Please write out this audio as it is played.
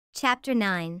Chapter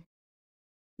 9.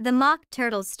 The Mock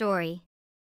Turtle's Story.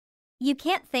 "You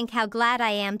can't think how glad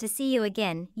I am to see you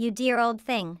again, you dear old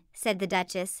thing," said the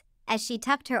Duchess, as she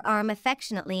tucked her arm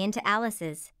affectionately into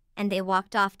Alice's, and they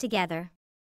walked off together.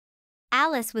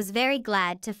 Alice was very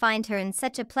glad to find her in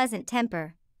such a pleasant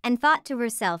temper, and thought to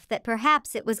herself that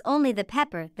perhaps it was only the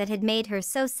pepper that had made her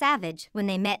so savage when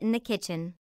they met in the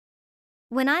kitchen.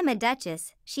 "When I'm a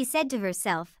duchess," she said to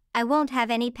herself, "I won't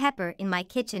have any pepper in my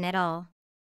kitchen at all.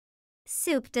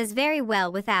 Soup does very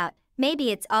well without,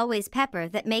 maybe it's always pepper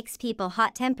that makes people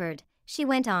hot-tempered," she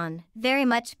went on, very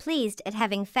much pleased at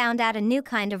having found out a new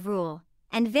kind of rule,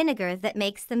 "and vinegar that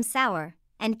makes them sour,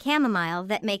 and chamomile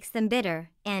that makes them bitter,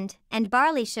 and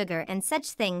barley sugar and such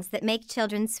things that make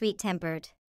children sweet-tempered.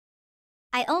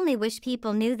 I only wish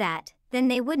people knew that, then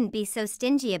they wouldn't be so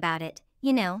stingy about it,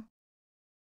 you know."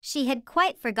 She had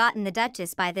quite forgotten the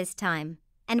Duchess by this time,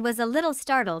 and was a little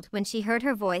startled when she heard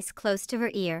her voice close to her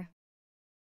ear.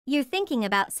 "You're thinking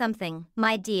about something,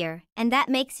 my dear, and that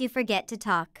makes you forget to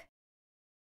talk.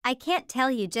 I can't tell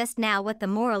you just now what the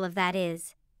moral of that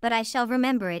is, but I shall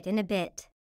remember it in a bit."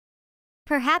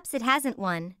 "Perhaps it hasn't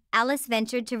one," Alice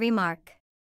ventured to remark.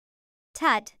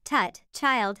 "Tut, tut,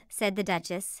 child," said the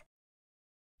Duchess.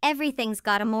 "Everything's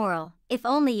got a moral, if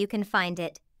only you can find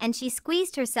it," and she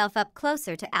squeezed herself up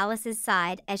closer to Alice's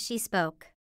side as she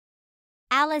spoke.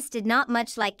 Alice did not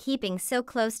much like keeping so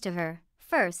close to her,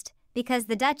 first, because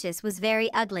the Duchess was very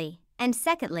ugly, and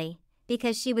secondly,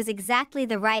 because she was exactly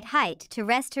the right height to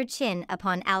rest her chin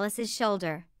upon Alice's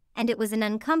shoulder, and it was an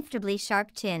uncomfortably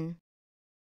sharp chin.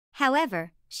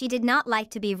 However, she did not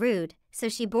like to be rude, so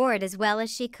she bore it as well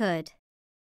as she could.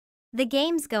 "The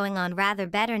game's going on rather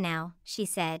better now," she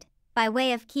said, by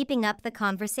way of keeping up the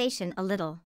conversation a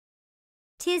little.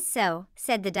 "'Tis so,"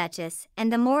 said the Duchess,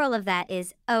 "and the moral of that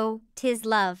is, oh, 'tis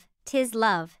love,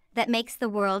 that makes the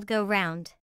world go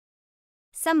round."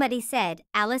 "Somebody said,"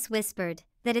 Alice whispered,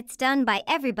 "that it's done by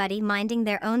everybody minding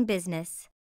their own business."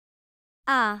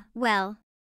 "Ah, well.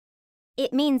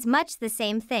 It means much the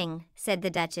same thing," said the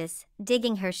Duchess,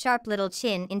 digging her sharp little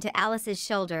chin into Alice's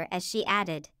shoulder as she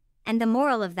added, "and the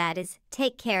moral of that is,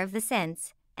 take care of the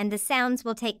sense, and the sounds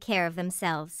will take care of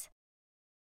themselves."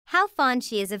 How fond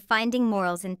she is of finding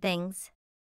morals in things.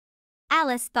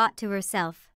 Alice thought to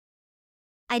herself.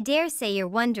 "I dare say you're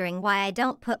wondering why I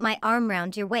don't put my arm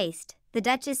round your waist," the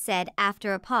Duchess said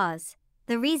after a pause.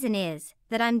 "The reason is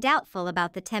that I'm doubtful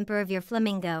about the temper of your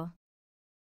flamingo.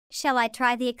 Shall I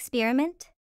try the experiment?"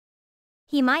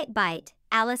 "He might bite,"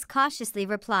 Alice cautiously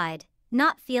replied,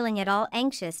 not feeling at all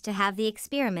anxious to have the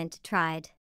experiment tried.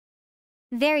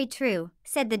 "Very true,"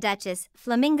 said the Duchess,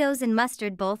 "flamingos and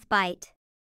mustard both bite.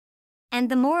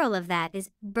 And the moral of that is,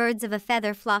 birds of a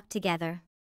feather flock together."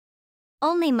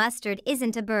 "Only mustard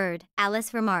isn't a bird,"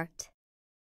 Alice remarked.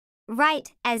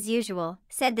 "Right, as usual,"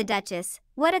 said the Duchess.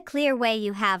 "What a clear way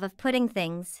you have of putting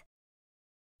things."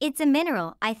 "It's a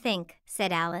mineral, I think,"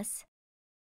 said Alice.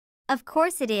 "Of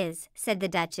course it is," said the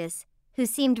Duchess, who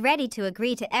seemed ready to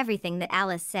agree to everything that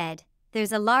Alice said.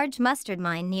 "There's a large mustard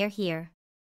mine near here.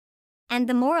 And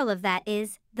the moral of that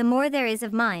is, the more there is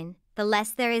of mine, the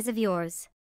less there is of yours."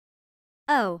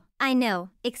 "Oh, I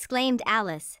know," exclaimed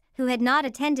Alice, who had not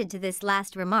attended to this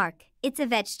last remark. "It's a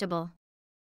vegetable.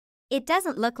 It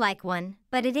doesn't look like one,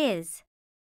 but it is."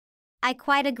 "I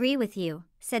quite agree with you,"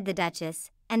 said the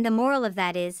Duchess, "and the moral of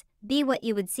that is, be what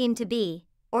you would seem to be,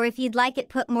 or if you'd like it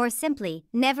put more simply,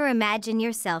 never imagine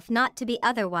yourself not to be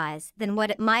otherwise than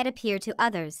what it might appear to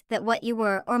others that what you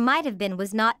were or might have been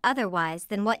was not otherwise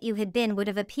than what you had been would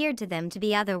have appeared to them to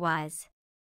be otherwise."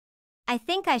 "I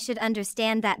think I should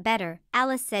understand that better,"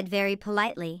 Alice said very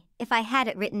politely, "if I had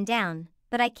it written down,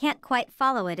 but I can't quite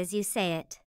follow it as you say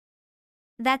it."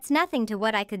 "That's nothing to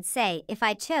what I could say if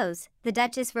I chose," the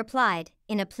Duchess replied,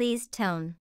 in a pleased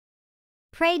tone.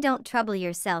 "Pray don't trouble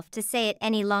yourself to say it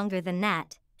any longer than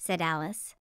that," said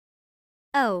Alice.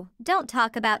 "Oh, don't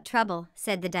talk about trouble,"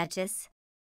 said the Duchess.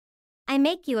 "I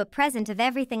make you a present of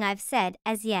everything I've said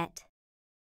as yet."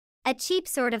 A cheap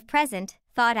sort of present,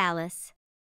 thought Alice.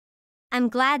 I'm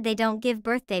glad they don't give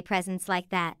birthday presents like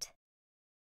that.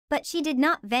 But she did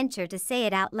not venture to say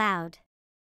it out loud.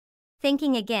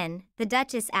 Thinking again, the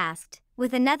Duchess asked,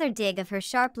 with another dig of her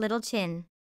sharp little chin.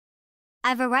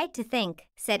 "I've a right to think,"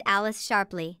 said Alice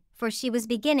sharply, for she was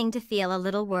beginning to feel a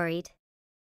little worried.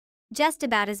 "Just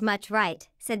about as much right,"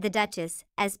 said the Duchess,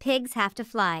 "as pigs have to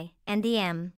fly, and the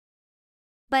M."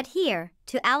 But here,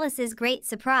 to Alice's great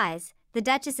surprise, the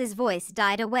Duchess's voice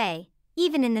died away,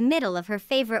 even in the middle of her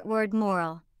favorite word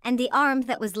moral, and the arm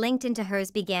that was linked into hers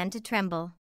began to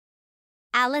tremble.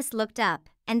 Alice looked up,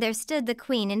 and there stood the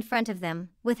Queen in front of them,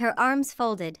 with her arms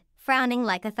folded, frowning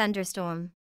like a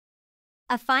thunderstorm.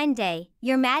 A fine day,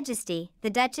 Your Majesty, the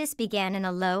Duchess began in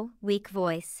a low, weak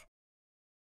voice.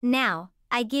 Now,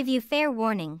 I give you fair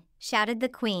warning, shouted the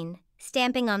Queen,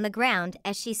 stamping on the ground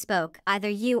as she spoke. Either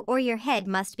you or your head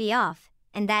must be off,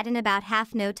 and that in about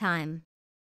half no time.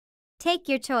 Take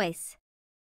your choice.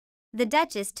 The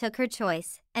Duchess took her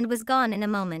choice, and was gone in a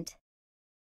moment.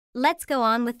 Let's go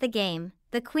on with the game,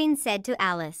 the Queen said to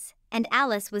Alice, and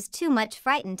Alice was too much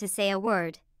frightened to say a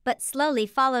word, but slowly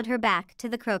followed her back to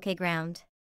the croquet ground.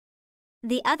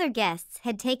 The other guests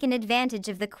had taken advantage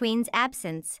of the Queen's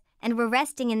absence, and were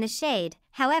resting in the shade.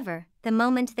 However, the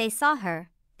moment they saw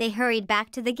her, they hurried back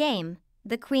to the game,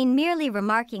 the Queen merely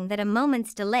remarking that a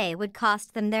moment's delay would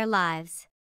cost them their lives.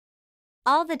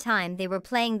 All the time they were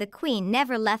playing, the Queen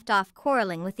never left off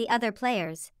quarreling with the other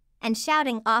players, and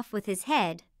shouting off with his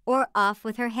head, or off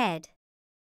with her head.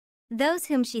 Those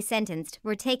whom she sentenced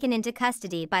were taken into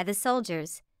custody by the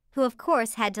soldiers, who of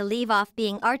course had to leave off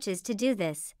being arches to do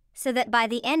this, so that by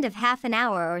the end of half an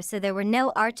hour or so there were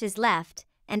no arches left,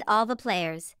 and all the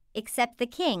players, except the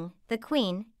King, the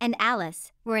Queen, and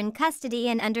Alice, were in custody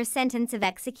and under sentence of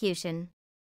execution.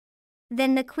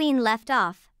 Then the Queen left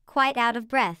off, quite out of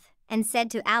breath, and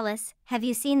said to Alice, "Have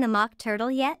you seen the Mock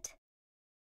Turtle yet?"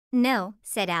 "No,"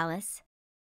 said Alice.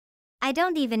 "I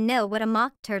don't even know what a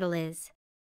mock turtle is."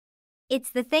 "It's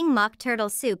the thing mock turtle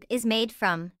soup is made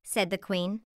from," said the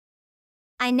Queen.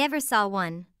 "I never saw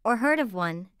one, or heard of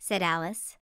one," said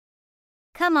Alice.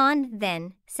 "Come on,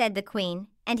 then," said the Queen,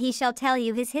 "and he shall tell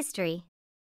you his history."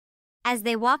 As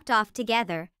they walked off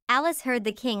together, Alice heard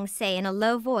the King say in a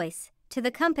low voice, to the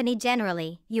company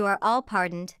generally, "You are all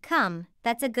pardoned." "Come,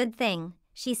 that's a good thing,"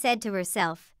 she said to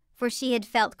herself, for she had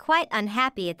felt quite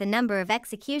unhappy at the number of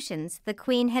executions the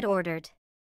Queen had ordered.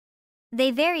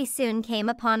 They very soon came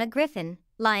upon a griffin,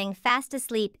 lying fast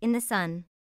asleep in the sun.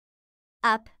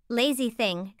 "Up, lazy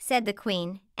thing," said the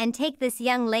Queen, "and take this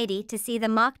young lady to see the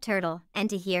Mock Turtle, and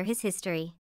to hear his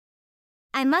history.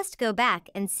 I must go back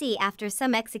and see after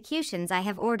some executions I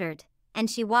have ordered," and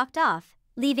she walked off,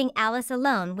 leaving Alice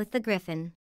alone with the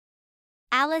griffin.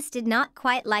 Alice did not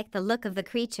quite like the look of the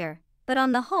creature, but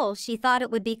on the whole she thought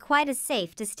it would be quite as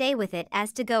safe to stay with it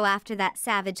as to go after that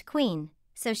savage Queen,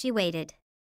 so she waited.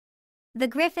 The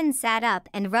griffin sat up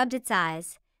and rubbed its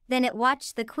eyes, then it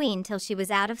watched the Queen till she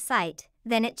was out of sight,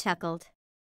 then it chuckled.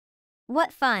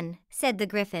 "What fun," said the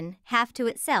griffin, half to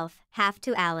itself, half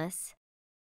to Alice.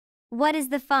 "What is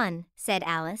the fun?" said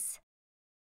Alice.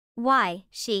 "Why,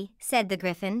 said the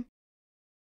griffin.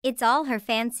 "It's all her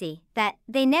fancy, that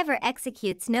they never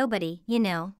executes nobody, you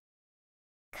know.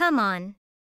 Come on."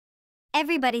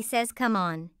 "Everybody says come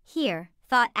on, here,"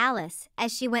 thought Alice,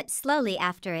 as she went slowly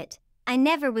after it. "I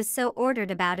never was so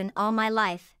ordered about in all my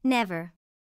life, never."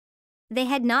 They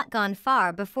had not gone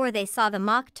far before they saw the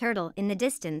Mock Turtle in the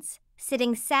distance,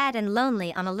 sitting sad and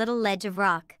lonely on a little ledge of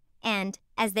rock, and,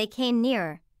 as they came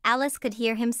nearer, Alice could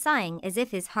hear him sighing as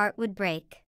if his heart would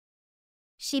break.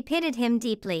 She pitied him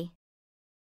deeply.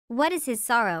 "What is his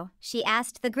sorrow?" she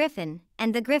asked the griffin,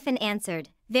 and the griffin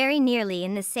answered, very nearly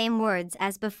in the same words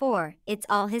as before, "It's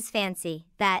all his fancy,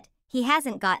 that he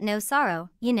hasn't got no sorrow,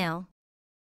 you know.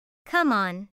 Come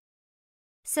on."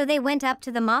 So they went up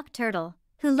to the Mock Turtle,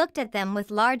 who looked at them with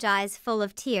large eyes full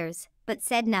of tears, but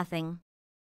said nothing.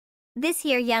 "This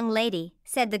here young lady,"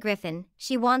 said the griffin,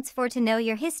 "she wants for to know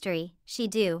your history, she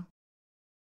do."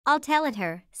 "I'll tell it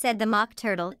her," said the Mock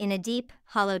Turtle in a deep,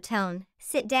 hollow tone.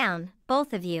 "Sit down,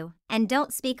 both of you, and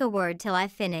don't speak a word till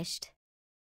I've finished."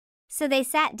 So they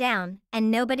sat down,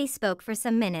 and nobody spoke for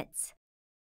some minutes.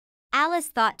 Alice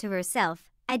thought to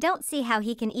herself, "I don't see how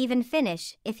he can even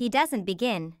finish if he doesn't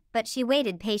begin," but she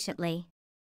waited patiently.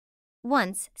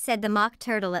 "Once," said the Mock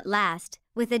Turtle at last,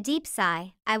 with a deep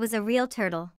sigh, "I was a real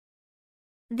turtle."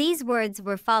 These words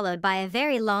were followed by a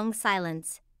very long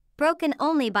silence, broken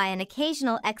only by an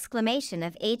occasional exclamation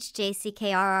of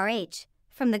 "HJCKRRH"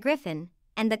 from the griffin,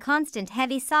 and the constant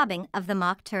heavy sobbing of the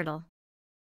Mock Turtle.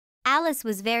 Alice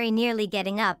was very nearly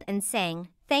getting up and saying,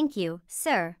 "Thank you,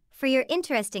 sir, for your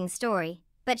interesting story,"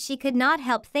 but she could not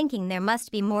help thinking there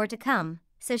must be more to come,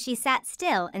 so she sat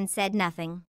still and said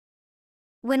nothing.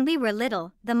 "When we were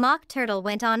little," the Mock Turtle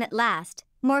went on at last,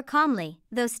 more calmly,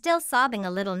 though still sobbing a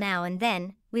little now and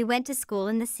then, "we went to school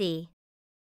in the sea.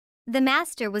 The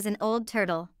master was an old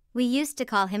turtle, we used to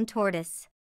call him Tortoise."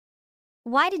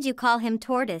 "Why did you call him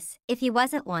Tortoise, if he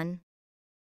wasn't one?"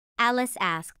 Alice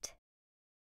asked.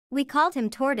 "We called him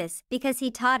Tortoise because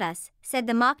he taught us," said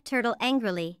the Mock Turtle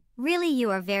angrily. "Really, you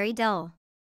are very dull.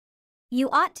 You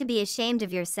ought to be ashamed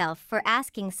of yourself for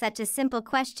asking such a simple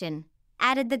question,"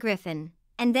 added the griffin,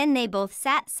 and then they both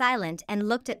sat silent and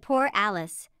looked at poor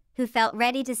Alice, who felt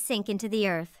ready to sink into the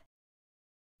earth.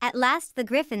 At last the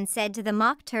Gryphon said to the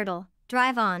Mock Turtle,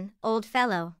 "Drive on, old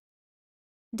fellow.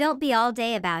 Don't be all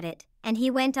day about it," and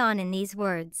he went on in these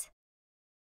words.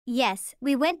 "Yes,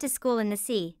 we went to school in the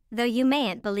sea, though you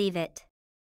mayn't believe it."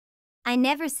 "I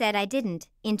never said I didn't,"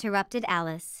 interrupted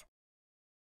Alice.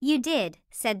 "You did,"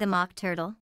 said the Mock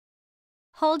Turtle.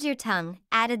 "Hold your tongue,"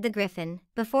 added the Gryphon,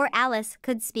 before Alice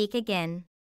could speak again.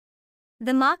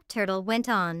 The Mock Turtle went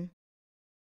on.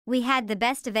 "We had the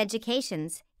best of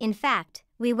educations, in fact,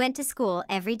 we went to school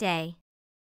every day."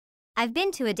 "I've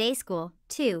been to a day school,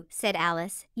 too," said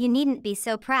Alice. "You needn't be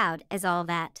so proud as all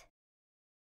that."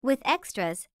 "With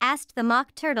extras?" asked the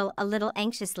Mock Turtle a little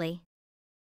anxiously.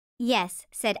 "Yes,"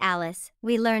 said Alice,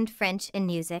 "we learned French and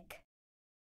music."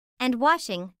 "And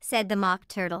washing?" said the Mock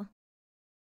Turtle.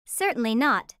 "Certainly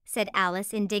not," said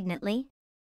Alice indignantly.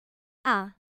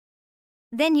 "Ah.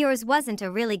 Then yours wasn't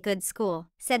a really good school,"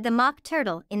 said the Mock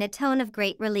Turtle in a tone of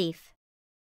great relief.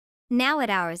 Now at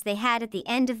ours they had at the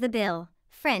end of the bill,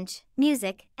 French,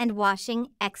 music, and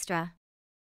washing, extra.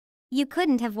 "You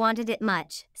couldn't have wanted it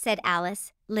much," said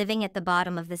Alice, living at the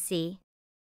bottom of the sea.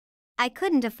 "I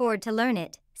couldn't afford to learn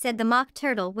it," said the Mock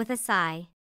Turtle with a sigh.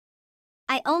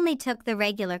 "I only took the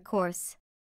regular course."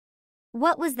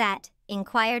 "What was that?"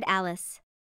 inquired Alice.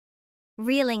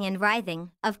 "Reeling and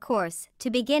writhing, of course, to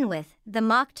begin with," the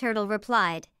Mock Turtle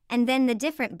replied, "and then the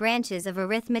different branches of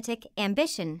arithmetic,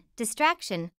 ambition,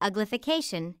 distraction,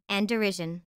 uglification, and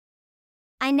derision."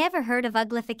 "I never heard of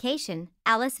uglification,"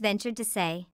 Alice ventured to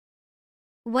say.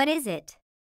 "What is it?"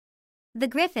 The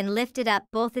Gryphon lifted up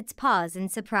both its paws in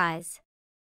surprise.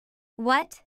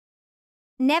 "What?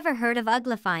 Never heard of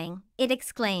uglifying," it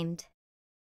exclaimed.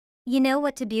 "You know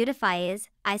what to beautify is,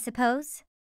 I suppose?"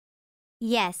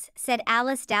 "Yes," said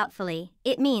Alice doubtfully,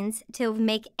 "it means to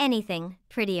make anything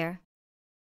prettier."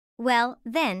 "Well,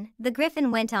 then," the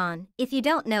Gryphon went on, "if you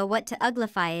don't know what to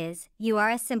uglify is, you are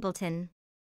a simpleton."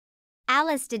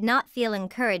 Alice did not feel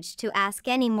encouraged to ask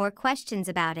any more questions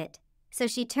about it, so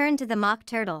she turned to the Mock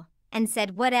Turtle and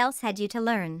said, "What else had you to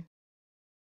learn?"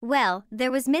 "Well,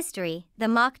 there was mystery," the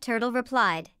Mock Turtle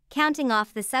replied, counting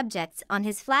off the subjects on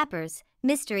his flappers: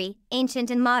 mystery,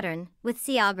 ancient and modern, with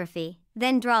seaography,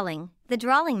 then drawling. The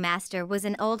drawling master was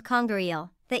an old conger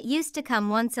eel that used to come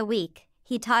once a week.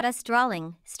 He taught us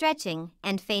drawling, stretching,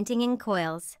 and fainting in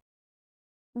coils.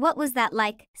 "What was that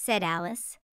like?" said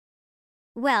Alice.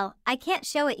 "Well, I can't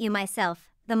show it you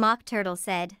myself," the Mock Turtle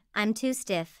said, "I'm too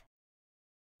stiff."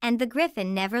 And the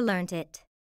Gryphon never learnt it.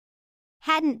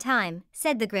 "Hadn't time,"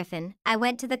 said the Gryphon. "I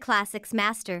went to the classics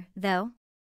master, though.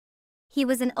 He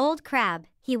was an old crab,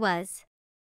 he was."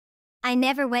 "I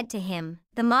never went to him,"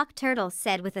 the Mock Turtle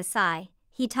said with a sigh.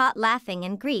 "He taught laughing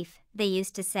and grief, they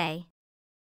used to say."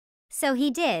 So he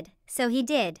did,"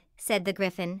 said the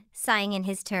Gryphon, sighing in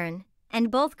his turn,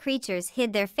 and both creatures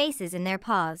hid their faces in their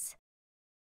paws.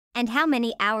 "And how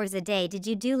many hours a day did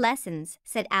you do lessons?"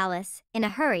 said Alice, in a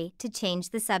hurry to change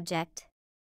the subject.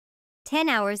 10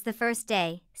 hours the first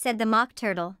day," said the Mock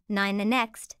Turtle, 9 the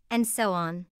next, and so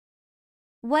on.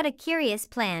 "What a curious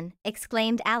plan,"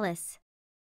 exclaimed Alice.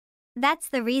 "That's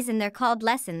the reason they're called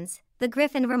lessons," the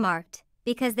Gryphon remarked,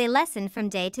 "because they lesson from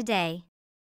day to day."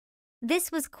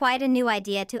 This was quite a new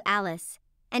idea to Alice,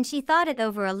 and she thought it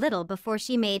over a little before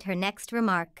she made her next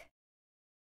remark.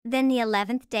 "Then the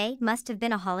 11th day must have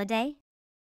been a holiday?"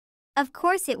 "Of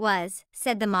course it was,"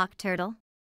 said the Mock Turtle.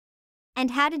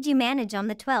 "And how did you manage on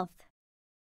the 12th?"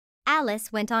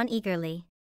 Alice went on eagerly.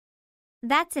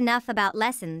 "That's enough about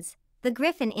lessons," the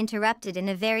Gryphon interrupted in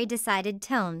a very decided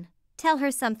tone. "Tell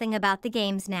her something about the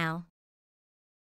games now."